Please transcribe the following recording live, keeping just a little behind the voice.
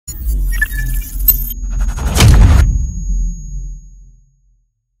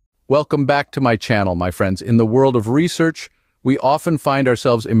Welcome back to my channel, my friends. In the world of research, we often find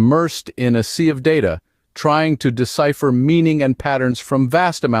ourselves immersed in a sea of data, trying to decipher meaning and patterns from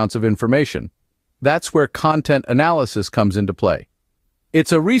vast amounts of information. That's where content analysis comes into play.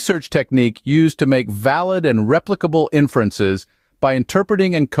 It's a research technique used to make valid and replicable inferences by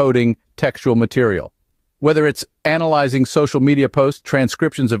interpreting and coding textual material. Whether it's analyzing social media posts,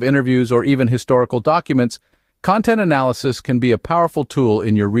 transcriptions of interviews, or even historical documents, content analysis can be a powerful tool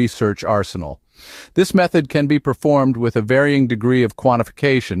in your research arsenal. This method can be performed with a varying degree of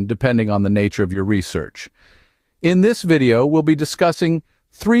quantification depending on the nature of your research. In this video, we'll be discussing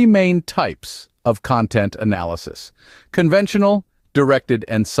three main types of content analysis: conventional, directed,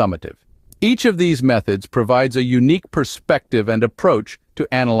 and summative. Each of these methods provides a unique perspective and approach to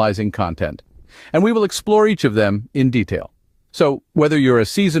analyzing content, and we will explore each of them in detail. So, whether you're a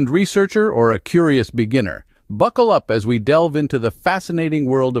seasoned researcher or a curious beginner, buckle up as we delve into the fascinating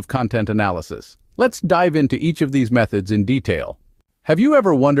world of content analysis. Let's dive into each of these methods in detail. Have you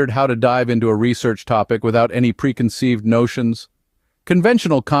ever wondered how to dive into a research topic without any preconceived notions?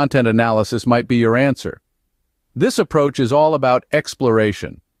 Conventional content analysis might be your answer. This approach is all about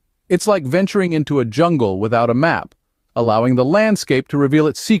exploration. It's like venturing into a jungle without a map, allowing the landscape to reveal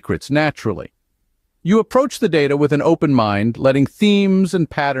its secrets naturally. You approach the data with an open mind, letting themes and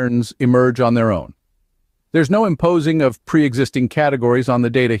patterns emerge on their own. There's no imposing of pre-existing categories on the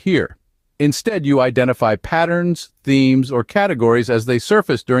data here. Instead, you identify patterns, themes, or categories as they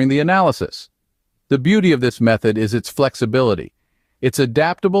surface during the analysis. The beauty of this method is its flexibility. It's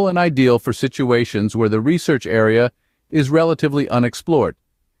adaptable and ideal for situations where the research area is relatively unexplored,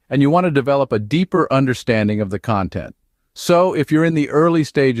 and you want to develop a deeper understanding of the content. So, if you're in the early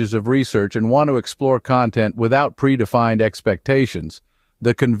stages of research and want to explore content without predefined expectations,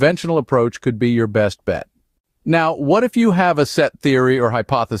 the conventional approach could be your best bet. Now, what if you have a set theory or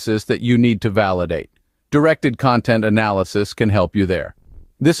hypothesis that you need to validate? Directed content analysis can help you there.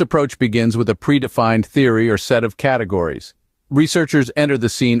 This approach begins with a predefined theory or set of categories. Researchers enter the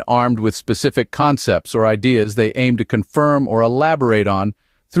scene armed with specific concepts or ideas they aim to confirm or elaborate on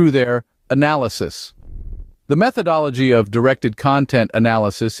through their analysis. The methodology of directed content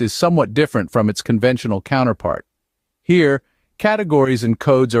analysis is somewhat different from its conventional counterpart. Here, categories and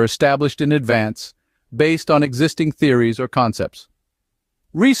codes are established in advance, based on existing theories or concepts.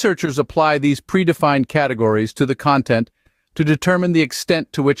 Researchers apply these predefined categories to the content to determine the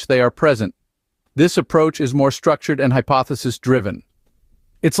extent to which they are present. This approach is more structured and hypothesis-driven.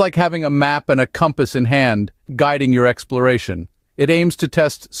 It's like having a map and a compass in hand, guiding your exploration. It aims to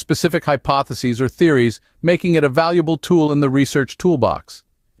test specific hypotheses or theories, making it a valuable tool in the research toolbox.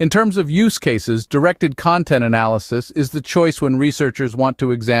 In terms of use cases, directed content analysis is the choice when researchers want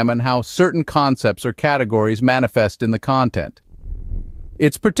to examine how certain concepts or categories manifest in the content.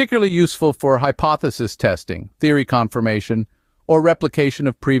 It's particularly useful for hypothesis testing, theory confirmation, or replication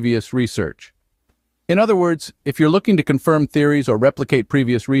of previous research. In other words, if you're looking to confirm theories or replicate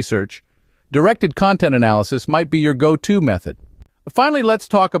previous research, directed content analysis might be your go-to method. Finally, let's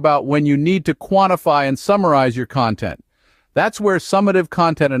talk about when you need to quantify and summarize your content. That's where summative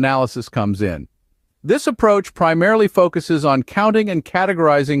content analysis comes in. This approach primarily focuses on counting and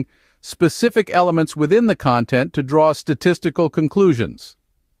categorizing specific elements within the content to draw statistical conclusions.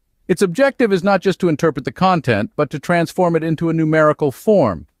 Its objective is not just to interpret the content, but to transform it into a numerical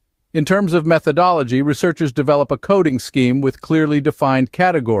form. In terms of methodology, researchers develop a coding scheme with clearly defined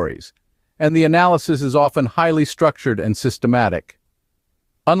categories, and the analysis is often highly structured and systematic.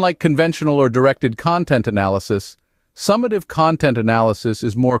 Unlike conventional or directed content analysis, summative content analysis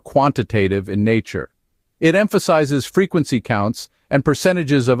is more quantitative in nature. It emphasizes frequency counts and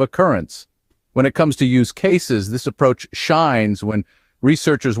percentages of occurrence. When it comes to use cases, this approach shines when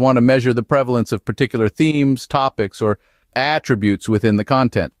researchers want to measure the prevalence of particular themes, topics, or attributes within the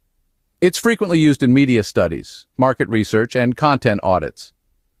content. It's frequently used in media studies, market research, and content audits.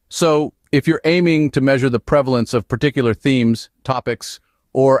 So, if you're aiming to measure the prevalence of particular themes, topics,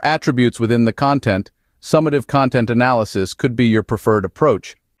 or attributes within the content, summative content analysis could be your preferred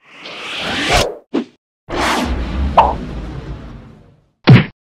approach.